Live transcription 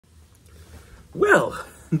Well,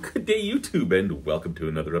 good day YouTube, and welcome to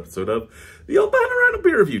another episode of the Albino Rhino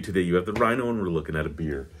Beer Review. Today you have the Rhino and we're looking at a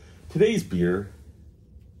beer. Today's beer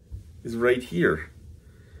is right here.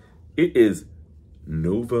 It is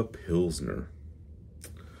Nova Pilsner.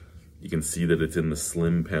 You can see that it's in the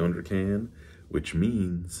slim pounder can, which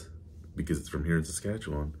means, because it's from here in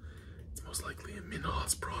Saskatchewan, it's most likely a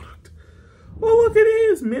Minhas product. Oh look, it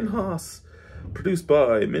is Minhas. Produced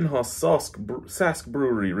by Minhas Sask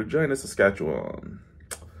Brewery, Regina, Saskatchewan.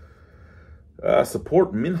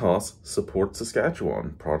 Support Minhas, support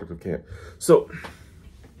Saskatchewan. Product of camp. So,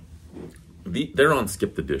 they're on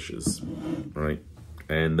Skip the Dishes, right?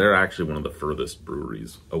 And they're actually one of the furthest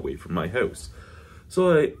breweries away from my house.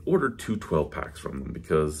 So I ordered two 12-packs from them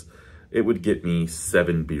because it would get me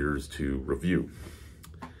 7 beers to review.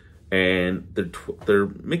 And their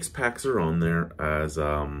mixed packs are on there as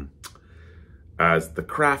the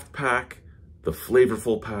craft pack, the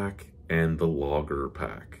flavorful pack, and the lager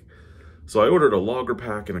pack. So I ordered a lager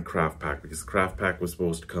pack and a craft pack because the craft pack was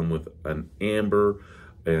supposed to come with an amber,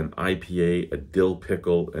 an IPA, a dill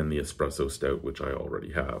pickle, and the espresso stout, which I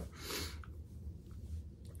already have.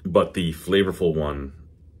 But the flavorful one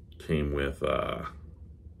came with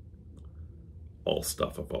all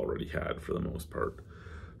stuff I've already had for the most part.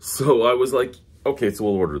 So I was like, okay, so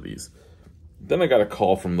we'll order these. Then I got a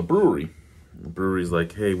call from the brewery. The brewery's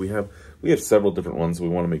like, hey, we have several different ones. So we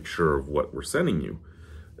want to make sure of what we're sending you.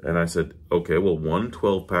 And I said, okay, well, one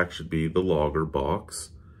 12-pack should be the lager box,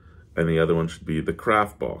 and the other one should be the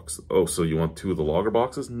craft box. Oh, so you want 2 of the lager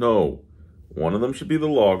boxes? No. One of them should be the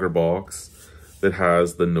lager box that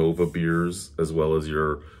has the Nova beers as well as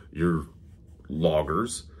your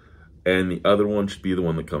lagers. And the other one should be the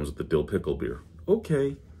one that comes with the dill pickle beer.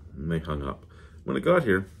 Okay. And they hung up. When it got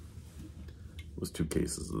here, it was 2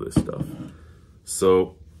 cases of this stuff.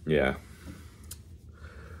 So, yeah.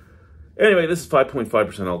 Anyway, this is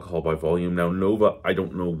 5.5% alcohol by volume. Now, Nova, I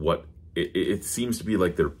don't know what... It seems to be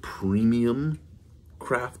like their premium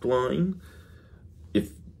craft line,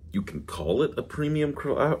 if you can call it a premium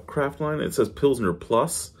craft line. It says Pilsner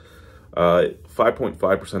Plus,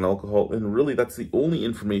 5.5% alcohol, and really that's the only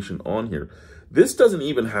information on here. This doesn't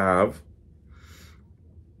even have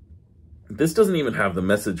the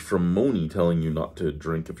message from Moni telling you not to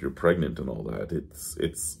drink if you're pregnant and all that.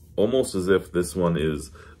 It's almost as if this one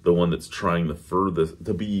is the one that's trying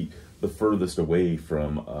to be the furthest away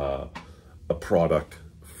from a product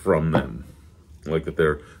from them, like that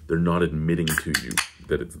they're not admitting to you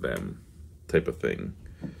that it's them, type of thing.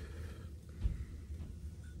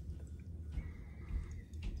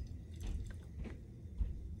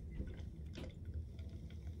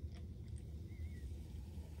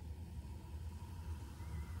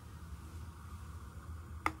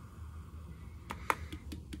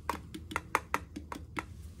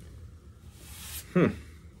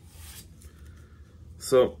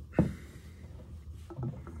 So,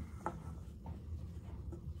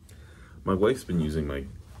 my wife's been using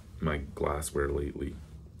my glassware lately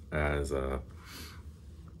as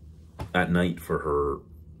at night for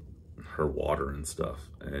her water and stuff.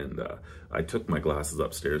 And I took my glasses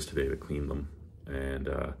upstairs today to clean them, and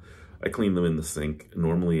I cleaned them in the sink.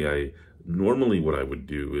 Normally what I would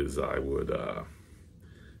do is I would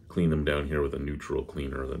clean them down here with a neutral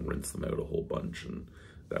cleaner, then rinse them out a whole bunch, and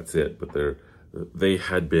that's it. But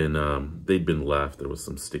they'd been left. There was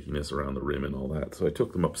some stickiness around the rim and all that. So I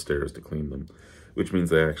took them upstairs to clean them, which means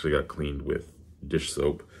they actually got cleaned with dish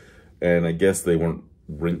soap. And I guess they weren't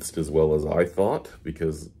rinsed as well as I thought,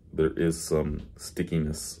 because there is some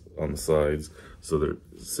stickiness on the sides. So they're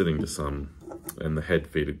sitting to some, and the head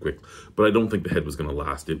faded quick. But I don't think the head was going to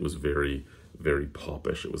last. It was very, very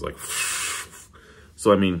popish. It was like...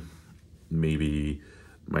 So, I mean, maybe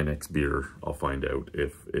my next beer, I'll find out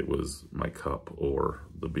if it was my cup or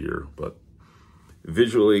the beer. But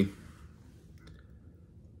visually,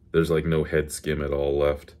 there's like no head skim at all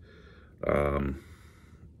left.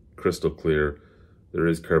 Crystal clear. There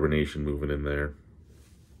is carbonation moving in there.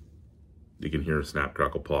 You can hear a snap,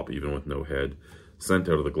 crackle, pop even with no head. Scent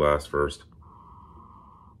out of the glass first.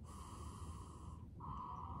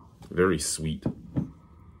 Very sweet.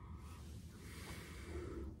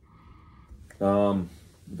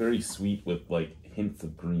 Very sweet with like hints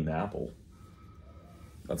of green apple.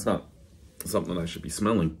 That's not something I should be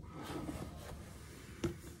smelling.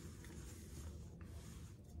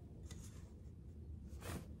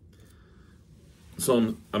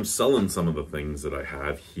 So I'm selling some of the things that I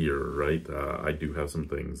have here, right? I do have some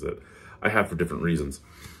things that I have for different reasons.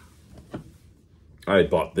 I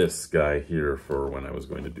bought this guy here for when I was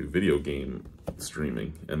going to do video game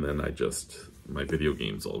streaming, and then my video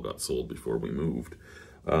games all got sold before we moved.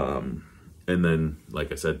 And And then,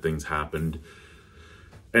 like I said, things happened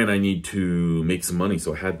and I need to make some money.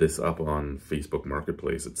 So I had this up on Facebook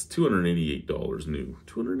Marketplace. It's $288 new.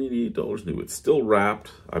 $288 new. It's still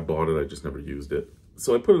wrapped. I bought it. I just never used it.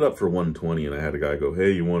 So I put it up for $120 and I had a guy go,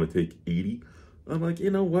 hey, you want to take 80? I'm like, you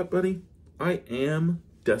know what, buddy? I am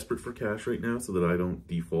desperate for cash right now so that I don't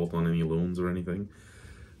default on any loans or anything.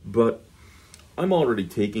 But I'm already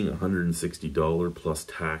taking a $160 plus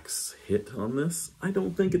tax hit on this. I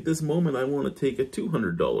don't think at this moment I want to take a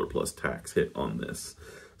 $200 plus tax hit on this.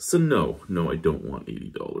 So no, I don't want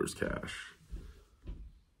 $80 cash.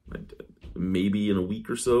 Maybe in a week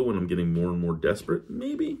or so when I'm getting more and more desperate,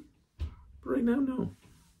 maybe. But right now, no.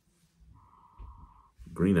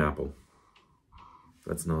 Green apple.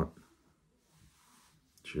 That's not.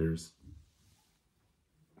 Cheers.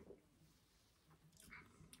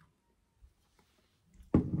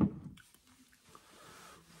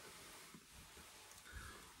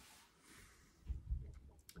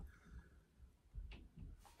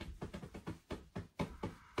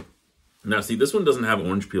 Now, see, this one doesn't have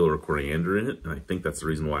orange peel or coriander in it, and I think that's the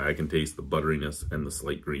reason why I can taste the butteriness and the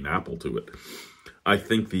slight green apple to it. I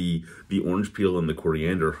think the orange peel and the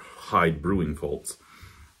coriander hide brewing faults,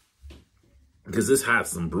 because this has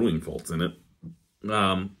some brewing faults in it.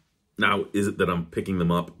 Now, is it that I'm picking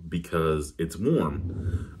them up because it's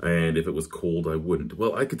warm, and if it was cold, I wouldn't?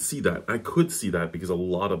 Well, I could see that. I could see that because a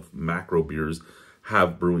lot of macro beers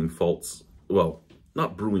have brewing faults. Well,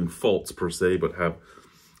 not brewing faults per se, but have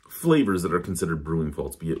flavors that are considered brewing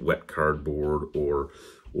faults, be it wet cardboard or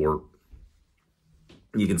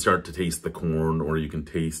you can start to taste the corn, or you can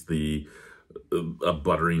taste the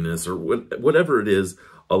butteriness, or whatever it is.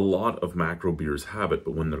 A lot of macro beers have it,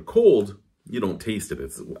 but when they're cold, you don't taste it.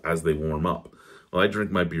 It's as they warm up. Well, I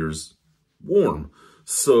drink my beers warm.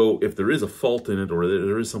 So if there is a fault in it, or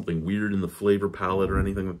there is something weird in the flavor palette or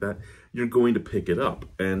anything like that, you're going to pick it up.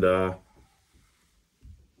 And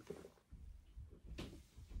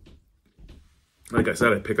like I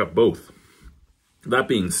said, I pick up both. That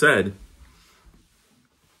being said,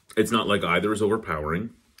 it's not like either is overpowering,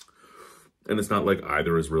 and it's not like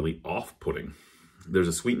either is really off-putting. There's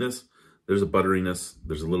a sweetness, there's a butteriness,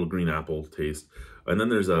 there's a little green apple taste, and then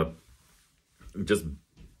there's a just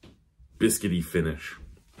biscuity finish.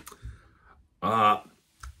 I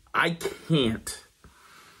can't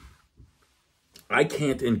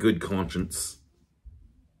in good conscience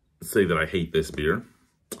say that I hate this beer.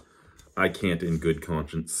 I can't in good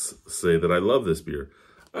conscience say that I love this beer.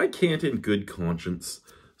 I can't in good conscience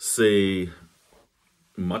say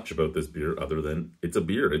much about this beer other than it's a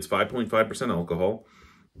beer. It's 5.5% alcohol.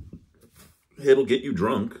 It'll get you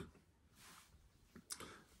drunk.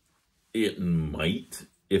 It might,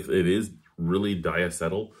 if it is really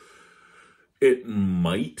diacetyl, it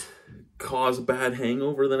might cause a bad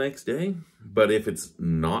hangover the next day. But if it's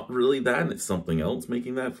not really that, and it's something else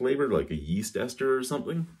making that flavor, like a yeast ester or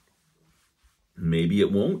something, maybe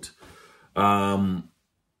it won't.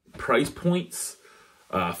 Price points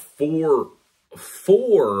for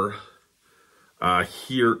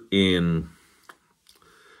here in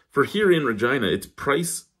Regina, its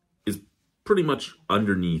price is pretty much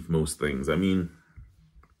underneath most things. I mean,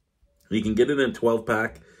 you can get it in a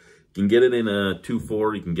 12-pack, you can get it in a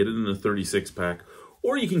 2-4, you can get it in a 36-pack,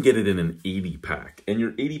 or you can get it in an 80-pack. And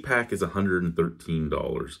your 80-pack is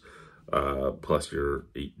 $113. Plus your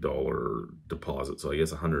 $8 deposit, so I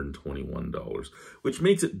guess $121, which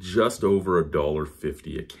makes it just over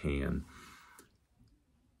 $1.50 a can.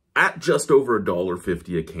 At just over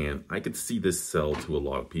 $1.50 a can, I could see this sell to a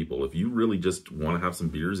lot of people. If you really just want to have some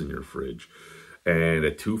beers in your fridge, and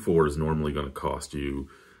a 2-4 is normally going to cost you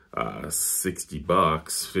 $60, $50,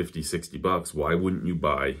 $60, why wouldn't you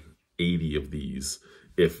buy 80 of these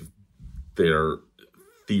if they're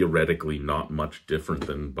theoretically not much different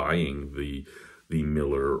than buying the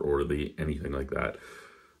Miller or the anything like that?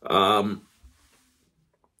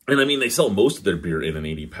 And I mean, they sell most of their beer in an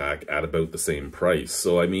 80-pack at about the same price.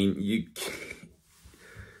 So, I mean,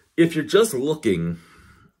 if you're just looking,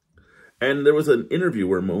 and there was an interview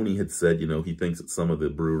where Moni had said, you know, he thinks that some of the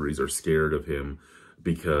breweries are scared of him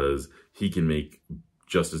because he can make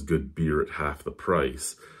just as good beer at half the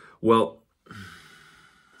price. Well,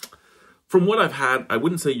 from what I've had, I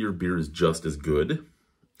wouldn't say your beer is just as good.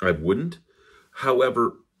 I wouldn't.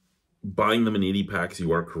 However, buying them in 80 packs,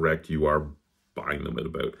 you are correct. You are buying them at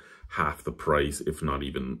about half the price, if not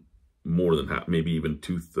even more than half, maybe even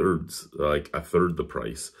 2/3, like a third the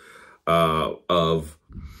price of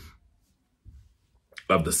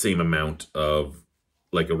the same amount of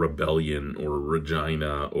like a Rebellion or a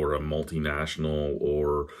Regina or a multinational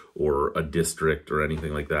or a district or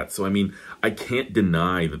anything like that. So I mean, I can't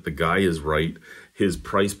deny that the guy is right. His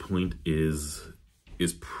price point is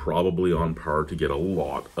probably on par to get a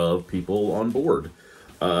lot of people on board.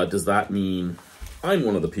 Does that mean I'm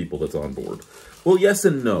one of the people that's on board? Well, yes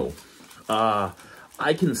and no. I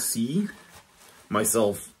can see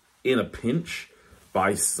myself in a pinch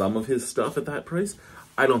buy some of his stuff at that price.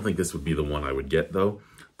 I don't think this would be the one I would get though,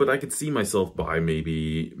 but I could see myself buy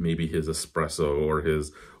maybe his espresso or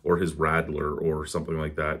his Radler or something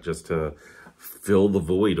like that, just to fill the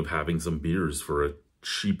void of having some beers for a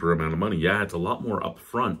cheaper amount of money. Yeah, it's a lot more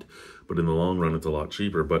upfront, but in the long run, it's a lot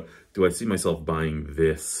cheaper. But do I see myself buying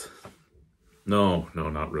this? No,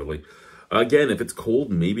 not really. Again, if it's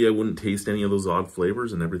cold, maybe I wouldn't taste any of those odd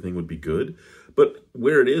flavors and everything would be good. But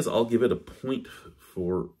where it is, I'll give it a point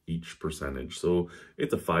for each percentage. So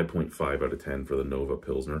it's a 5.5 out of 10 for the Nova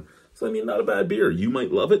Pilsner. So, I mean, not a bad beer. You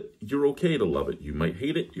might love it. You're okay to love it. You might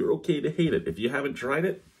hate it. You're okay to hate it. If you haven't tried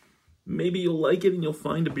it, maybe you'll like it and you'll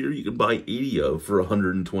find a beer you can buy 80 of for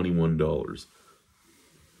 $121.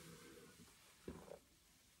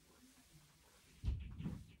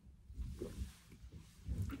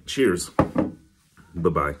 Cheers.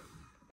 Bye-bye.